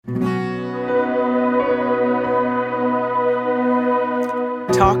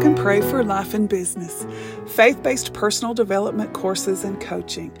Talk and Pray for Life and Business, faith-based personal development courses and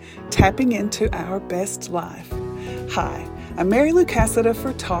coaching, tapping into our best life. Hi, I'm Mary Lou Cassida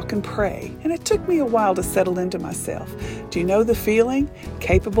for Talk and Pray, and it took me a while to settle into myself. Do you know the feeling?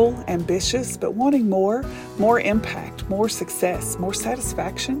 Capable, ambitious, but wanting more impact, more success, more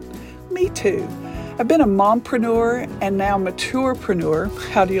satisfaction? Me too. I've been a mompreneur and now maturepreneur.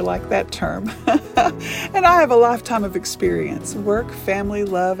 How do you like that term? And I have a lifetime of experience, work, family,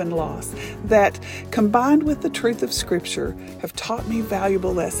 love, and loss that, combined with the truth of Scripture, have taught me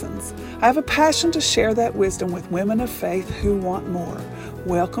valuable lessons. I have a passion to share that wisdom with women of faith who want more.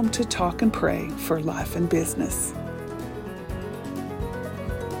 Welcome to Talk and Pray for Life and Business.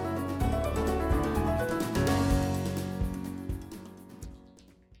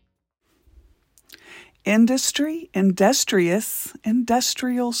 Industry, industrious,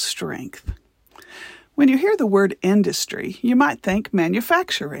 industrial strength. When you hear the word industry, you might think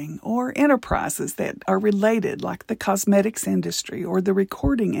manufacturing or enterprises that are related, like the cosmetics industry or the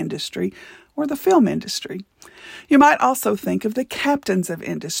recording industry or the film industry. You might also think of the captains of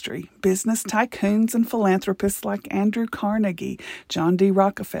industry, business tycoons and philanthropists like Andrew Carnegie, John D.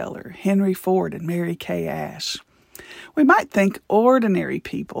 Rockefeller, Henry Ford, and Mary Kay Ash. We might think ordinary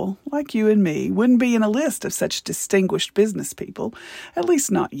people, like you and me, wouldn't be in a list of such distinguished business people, at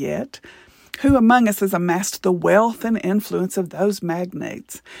least not yet. Who among us has amassed the wealth and influence of those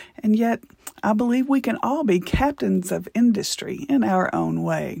magnates? And yet, I believe we can all be captains of industry in our own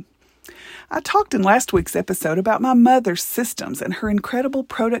way. I talked in last week's episode about my mother's systems and her incredible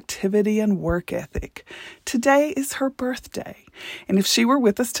productivity and work ethic. Today is her birthday, and if she were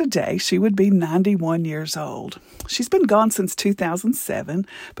with us today, she would be 91 years old. She's been gone since 2007,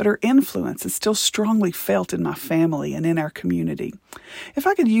 but her influence is still strongly felt in my family and in our community. If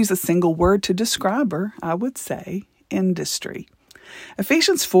I could use a single word to describe her, I would say industry.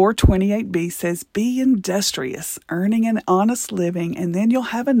 Ephesians 4:28b says, "Be industrious, earning an honest living, and then you'll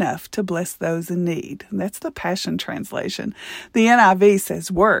have enough to bless those in need." And that's the Passion Translation. The NIV says,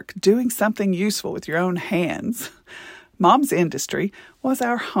 "Work, doing something useful with your own hands." Mom's industry was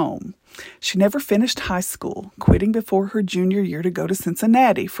our home. She never finished high school, quitting before her junior year to go to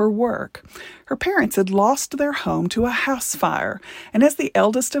Cincinnati for work. Her parents had lost their home to a house fire, and as the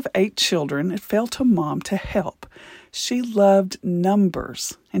eldest of 8 children, it fell to Mom to help. She loved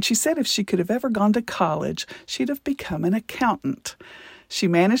numbers, and she said if she could have ever gone to college, she'd have become an accountant. She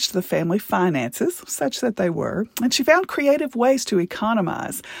managed the family finances, such that they were, and she found creative ways to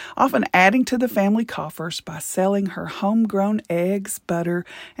economize, often adding to the family coffers by selling her homegrown eggs, butter,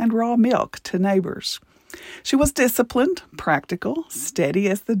 and raw milk to neighbors. She was disciplined, practical, steady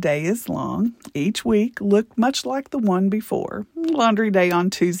as the day is long. Each week looked much like the one before. Laundry day on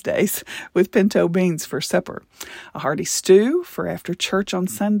Tuesdays with pinto beans for supper, a hearty stew for after church on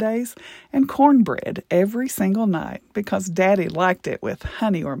Sundays, and cornbread every single night because Daddy liked it with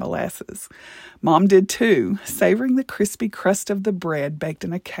honey or molasses. Mom did too, savoring the crispy crust of the bread baked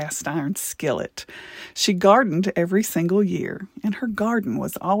in a cast iron skillet. She gardened every single year, and her garden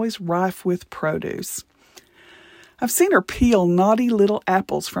was always rife with produce. I've seen her peel naughty little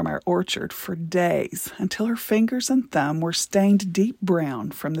apples from our orchard for days until her fingers and thumb were stained deep brown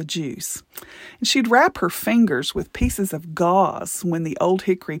from the juice. And she'd wrap her fingers with pieces of gauze when the old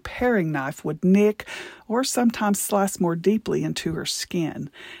hickory paring knife would nick or sometimes slice more deeply into her skin,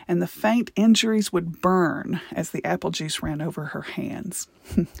 and the faint injuries would burn as the apple juice ran over her hands.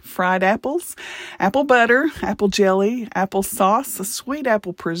 Fried apples, apple butter, apple jelly, apple sauce, sweet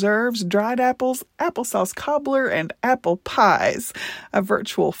apple preserves, dried apples, applesauce cobbler, and apple pies. A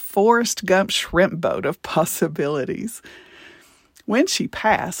virtual Forrest Gump shrimp boat of possibilities. When she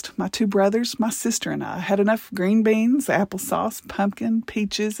passed, my 2 brothers, my sister, and I had enough green beans, applesauce, pumpkin,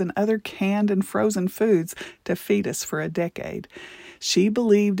 peaches, and other canned and frozen foods to feed us for a decade. She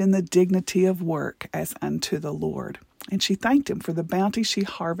believed in the dignity of work as unto the Lord, and she thanked Him for the bounty she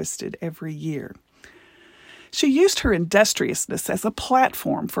harvested every year. She used her industriousness as a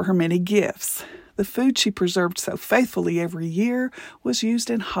platform for her many gifts. The food she preserved so faithfully every year was used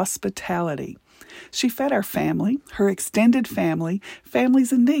in hospitality. She fed our family, her extended family,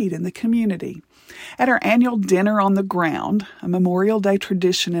 families in need in the community. At our annual dinner on the ground, a Memorial Day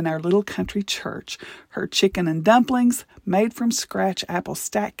tradition in our little country church, her chicken and dumplings, made from scratch apple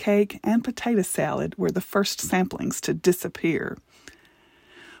stack cake, and potato salad were the first samplings to disappear.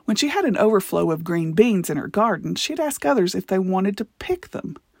 When she had an overflow of green beans in her garden, she'd ask others if they wanted to pick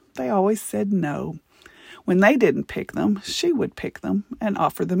them. They always said no. When they didn't pick them, she would pick them and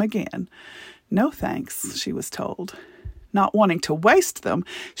offer them again. No thanks, she was told. Not wanting to waste them,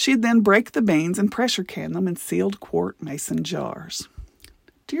 she'd then break the beans and pressure can them in sealed quart mason jars.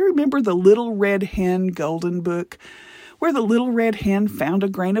 Do you remember the Little Red Hen Golden Book, where the little red hen found a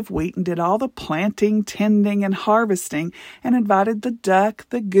grain of wheat and did all the planting, tending, and harvesting, and invited the duck,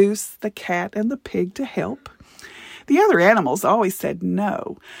 the goose, the cat, and the pig to help? The other animals always said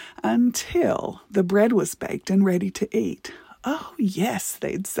no, until the bread was baked and ready to eat. Oh, yes,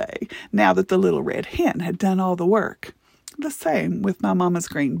 they'd say, now that the little red hen had done all the work. The same with my mama's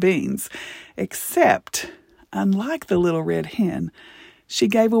green beans, except, unlike the little red hen, she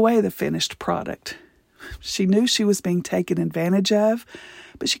gave away the finished product. She knew she was being taken advantage of,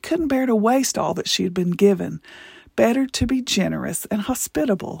 but she couldn't bear to waste all that she had been given. Better to be generous and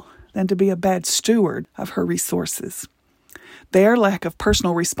hospitable than to be a bad steward of her resources. Their lack of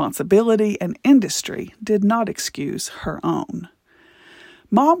personal responsibility and industry did not excuse her own.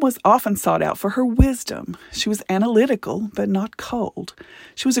 Mom was often sought out for her wisdom. She was analytical, but not cold.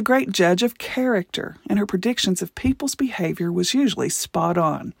 She was a great judge of character, and her predictions of people's behavior was usually spot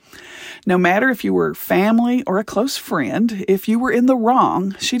on. No matter if you were family or a close friend, if you were in the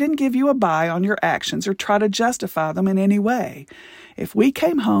wrong, she didn't give you a bye on your actions or try to justify them in any way. If we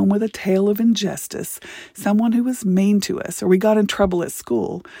came home with a tale of injustice, someone who was mean to us, or we got in trouble at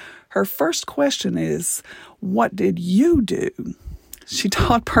school, her first question is, "What did you do?" She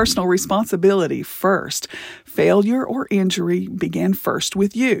taught personal responsibility first. Failure or injury began first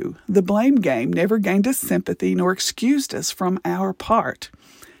with you. The blame game never gained us sympathy nor excused us from our part.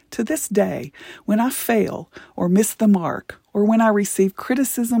 To this day, when I fail or miss the mark, or when I receive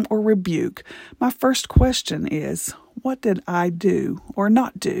criticism or rebuke, my first question is, what did I do or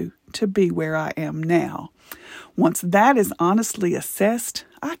not do to be where I am now? Once that is honestly assessed,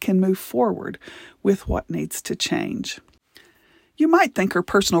 I can move forward with what needs to change. You might think her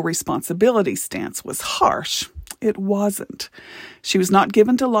personal responsibility stance was harsh. It wasn't. She was not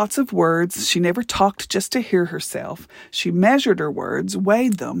given to lots of words. She never talked just to hear herself. She measured her words,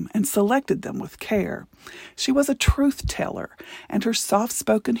 weighed them, and selected them with care. She was a truth teller, and her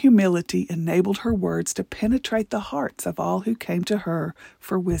soft-spoken humility enabled her words to penetrate the hearts of all who came to her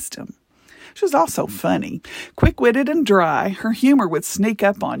for wisdom. She was also funny. Quick-witted and dry, her humor would sneak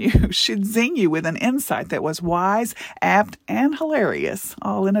up on you. She'd zing you with an insight that was wise, apt, and hilarious,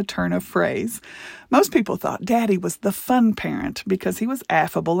 all in a turn of phrase. Most people thought Daddy was the fun parent because he was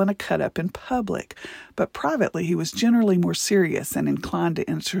affable and a cut-up in public, but privately he was generally more serious and inclined to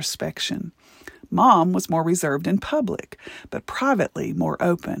introspection. Mom was more reserved in public, but privately more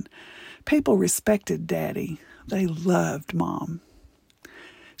open. People respected Daddy. They loved Mom.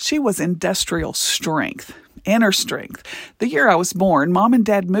 She was industrial strength, inner strength. The year I was born, Mom and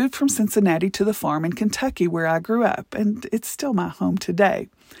Dad moved from Cincinnati to the farm in Kentucky where I grew up, and it's still my home today.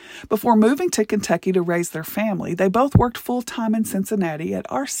 Before moving to Kentucky to raise their family, they both worked full-time in Cincinnati at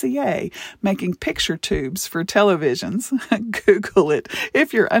RCA, making picture tubes for televisions. Google it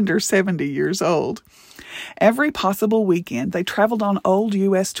if you're under 70 years old. Every possible weekend, they traveled on old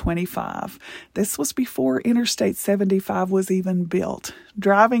US 25. This was before Interstate 75 was even built,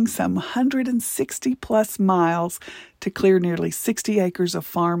 driving some 160-plus miles to clear nearly 60 acres of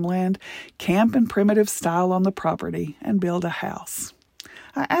farmland, camp in primitive style on the property, and build a house.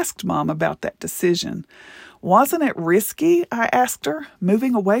 I asked Mom about that decision. Wasn't it risky, I asked her,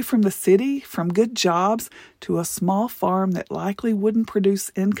 moving away from the city, from good jobs, to a small farm that likely wouldn't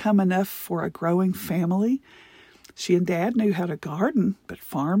produce income enough for a growing family? She and Dad knew how to garden, but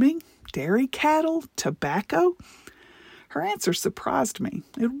farming, dairy cattle, tobacco? Her answer surprised me.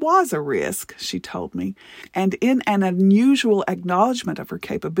 It was a risk, she told me, and in an unusual acknowledgement of her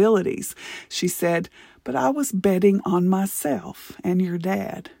capabilities, she said, "But I was betting on myself and your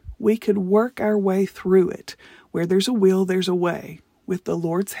dad. We could work our way through it. Where there's a will, there's a way. With the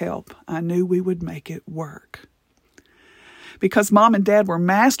Lord's help, I knew we would make it work." Because Mom and Dad were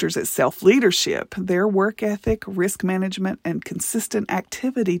masters at self-leadership, their work ethic, risk management, and consistent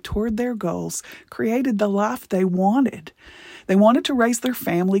activity toward their goals created the life they wanted. They wanted to raise their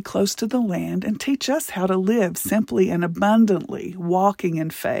family close to the land and teach us how to live simply and abundantly, walking in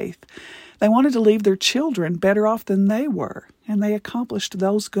faith. They wanted to leave their children better off than they were, and they accomplished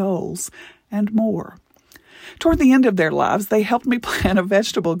those goals and more. Toward the end of their lives, they helped me plant a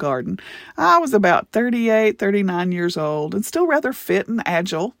vegetable garden. I was about 38, 39 years old and still rather fit and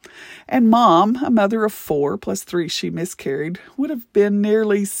agile. And Mom, a mother of 4, plus 3 she miscarried, would have been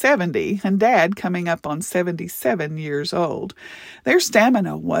nearly 70, and Dad coming up on 77 years old. Their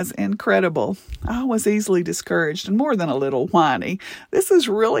stamina was incredible. I was easily discouraged and more than a little whiny. "This is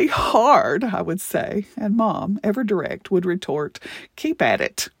really hard," I would say, and Mom, ever direct, would retort, "Keep at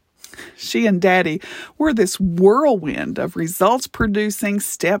it." She and Daddy were this whirlwind of results-producing,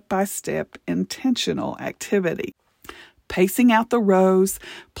 step-by-step, intentional activity. pacing out the rows,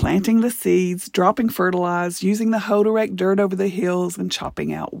 planting the seeds, dropping fertilizer, using the hoe to rake dirt over the hills, and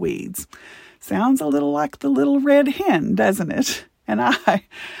chopping out weeds. Sounds a little like the little red hen, doesn't it? And I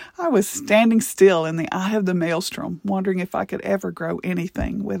was standing still in the eye of the maelstrom, wondering if I could ever grow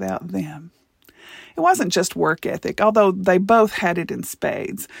anything without them. It wasn't just work ethic, although they both had it in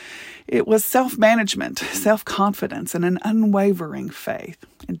spades. It was self-management, self-confidence, and an unwavering faith.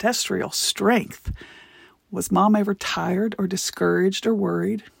 Industrial strength. Was Mom ever tired or discouraged or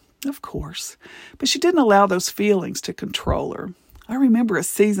worried? Of course. But she didn't allow those feelings to control her. I remember a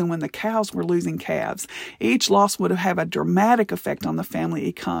season when the cows were losing calves. Each loss would have a dramatic effect on the family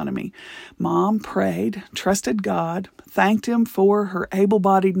economy. Mom prayed, trusted God, thanked Him for her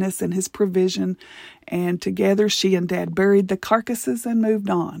able-bodiedness and His provision, and together she and Dad buried the carcasses and moved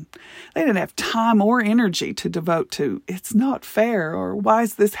on. They didn't have time or energy to devote to, "It's not fair," or "Why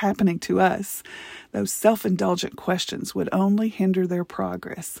is this happening to us?" Those self-indulgent questions would only hinder their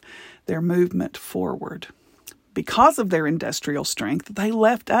progress, their movement forward. Because of their industrial strength, they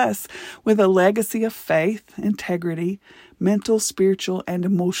left us with a legacy of faith, integrity, mental, spiritual, and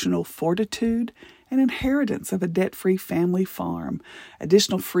emotional fortitude, an inheritance of a debt-free family farm,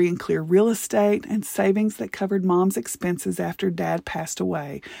 additional free and clear real estate, and savings that covered Mom's expenses after Dad passed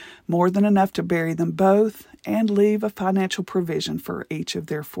away, more than enough to bury them both and leave a financial provision for each of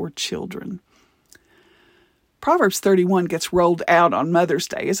their 4 children. Proverbs 31 gets rolled out on Mother's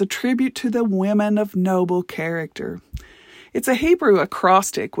Day as a tribute to the women of noble character. It's a Hebrew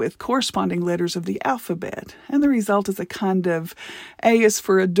acrostic with corresponding letters of the alphabet, and the result is a kind of A is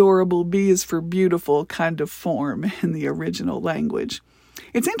for adorable, B is for beautiful kind of form in the original language.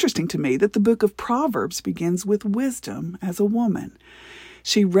 It's interesting to me that the book of Proverbs begins with wisdom as a woman.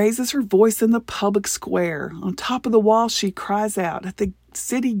 She raises her voice in the public square. On top of the wall, she cries out. At the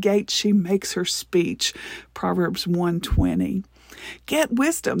city gate, she makes her speech. Proverbs 1:20. Get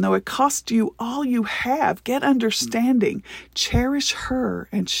wisdom, though it costs you all you have. Get understanding. Cherish her,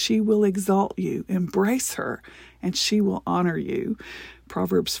 and she will exalt you. Embrace her, and she will honor you.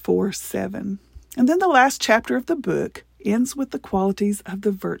 Proverbs 4:7. And then the last chapter of the book ends with the qualities of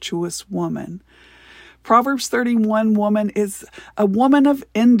the virtuous woman. Proverbs 31 woman is a woman of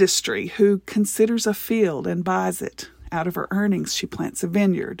industry who considers a field and buys it. Out of her earnings, she plants a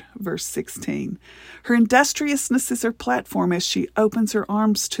vineyard, verse 16. Her industriousness is her platform as she opens her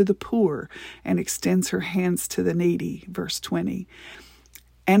arms to the poor and extends her hands to the needy, verse 20.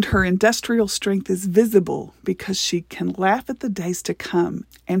 And her industrial strength is visible because she can laugh at the days to come,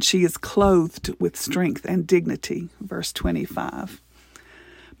 and she is clothed with strength and dignity, verse 25.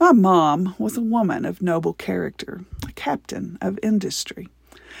 My mom was a woman of noble character, a captain of industry.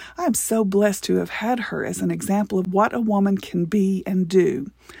 I am so blessed to have had her as an example of what a woman can be and do.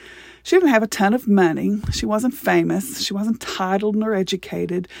 She didn't have a ton of money. She wasn't famous. She wasn't titled nor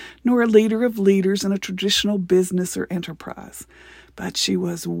educated, nor a leader of leaders in a traditional business or enterprise. But she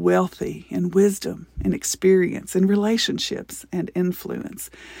was wealthy in wisdom, in experience, in relationships, and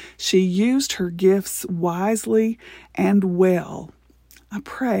influence. She used her gifts wisely and well. I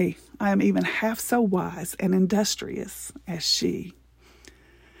pray I am even half so wise and industrious as she.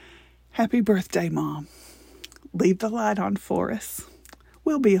 Happy birthday, Mom. Leave the light on for us.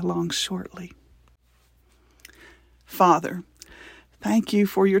 We'll be along shortly. Father, thank you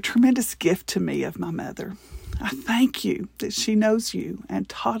for your tremendous gift to me of my mother. I thank you that she knows you and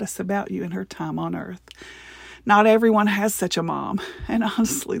taught us about you in her time on earth. Not everyone has such a mom, and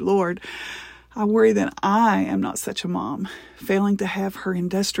honestly, Lord, I worry that I am not such a mom, failing to have her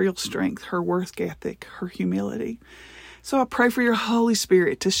industrial strength, her work ethic, her humility. So I pray for your Holy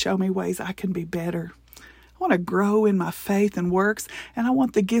Spirit to show me ways I can be better. I want to grow in my faith and works, and I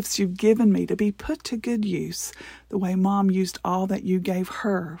want the gifts you've given me to be put to good use, the way Mom used all that you gave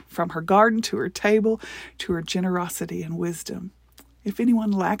her, from her garden to her table to her generosity and wisdom. If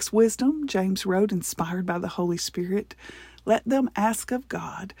anyone lacks wisdom, James wrote, inspired by the Holy Spirit, let them ask of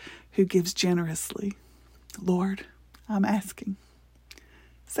God, who gives generously. Lord, I'm asking.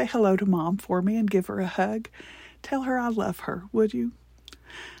 Say hello to Mom for me and give her a hug. Tell her I love her, would you?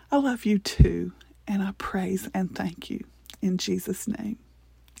 I love you too, and I praise and thank you. In Jesus' name,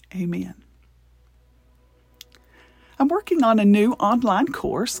 amen. I'm working on a new online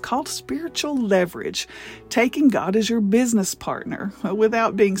course called Spiritual Leverage, taking God as your business partner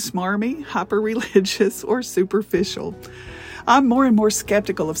without being smarmy, hyper-religious, or superficial. I'm more and more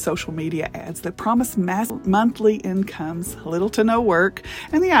skeptical of social media ads that promise massive monthly incomes, little to no work,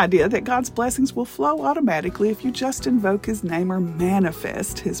 and the idea that God's blessings will flow automatically if you just invoke His name or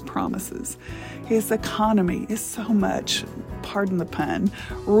manifest His promises. His economy is so much, pardon the pun,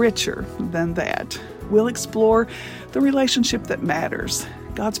 richer than that. we'll explore the relationship that matters,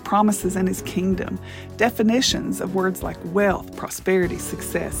 God's promises and His kingdom, definitions of words like wealth, prosperity,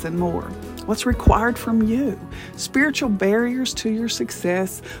 success, and more. What's required from you, spiritual barriers to your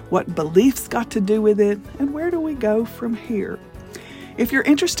success, what beliefs got to do with it, and where do we go from here? If you're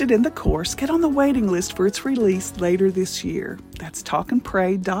interested in the course, get on the waiting list for its release later this year. That's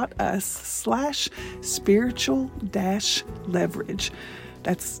talkandpray.us/spiritual-leverage.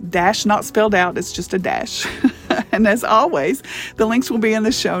 That's dash not spelled out, it's just a dash. And as always, the links will be in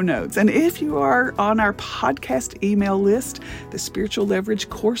the show notes. And if you are on our podcast email list, the Spiritual Leverage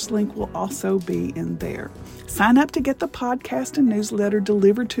course link will also be in there. Sign up to get the podcast and newsletter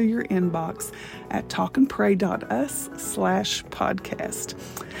delivered to your inbox at talkandpray.us/podcast.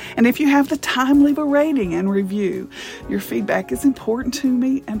 And if you have the time, leave a rating and review. Your feedback is important to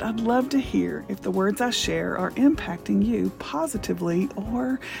me, and I'd love to hear if the words I share are impacting you positively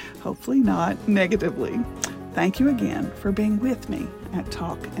or, hopefully not, negatively. Thank you again for being with me at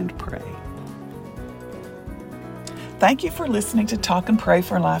Talk and Pray. Thank you for listening to Talk and Pray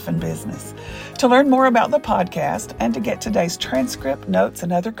for Life and Business. To learn more about the podcast and to get today's transcript, notes,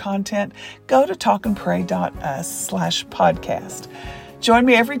 and other content, go to talkandpray.us/podcast. Join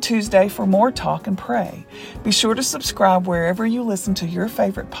me every Tuesday for more Talk and Pray. Be sure to subscribe wherever you listen to your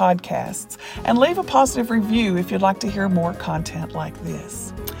favorite podcasts and leave a positive review if you'd like to hear more content like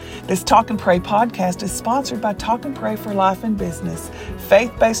this. This Talk and Pray podcast is sponsored by Talk and Pray for Life and Business,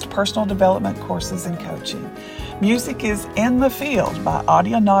 faith-based personal development courses and coaching. Music is In the Field by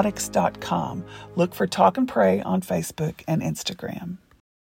Audionautics.com. Look for Talk and Pray on Facebook and Instagram.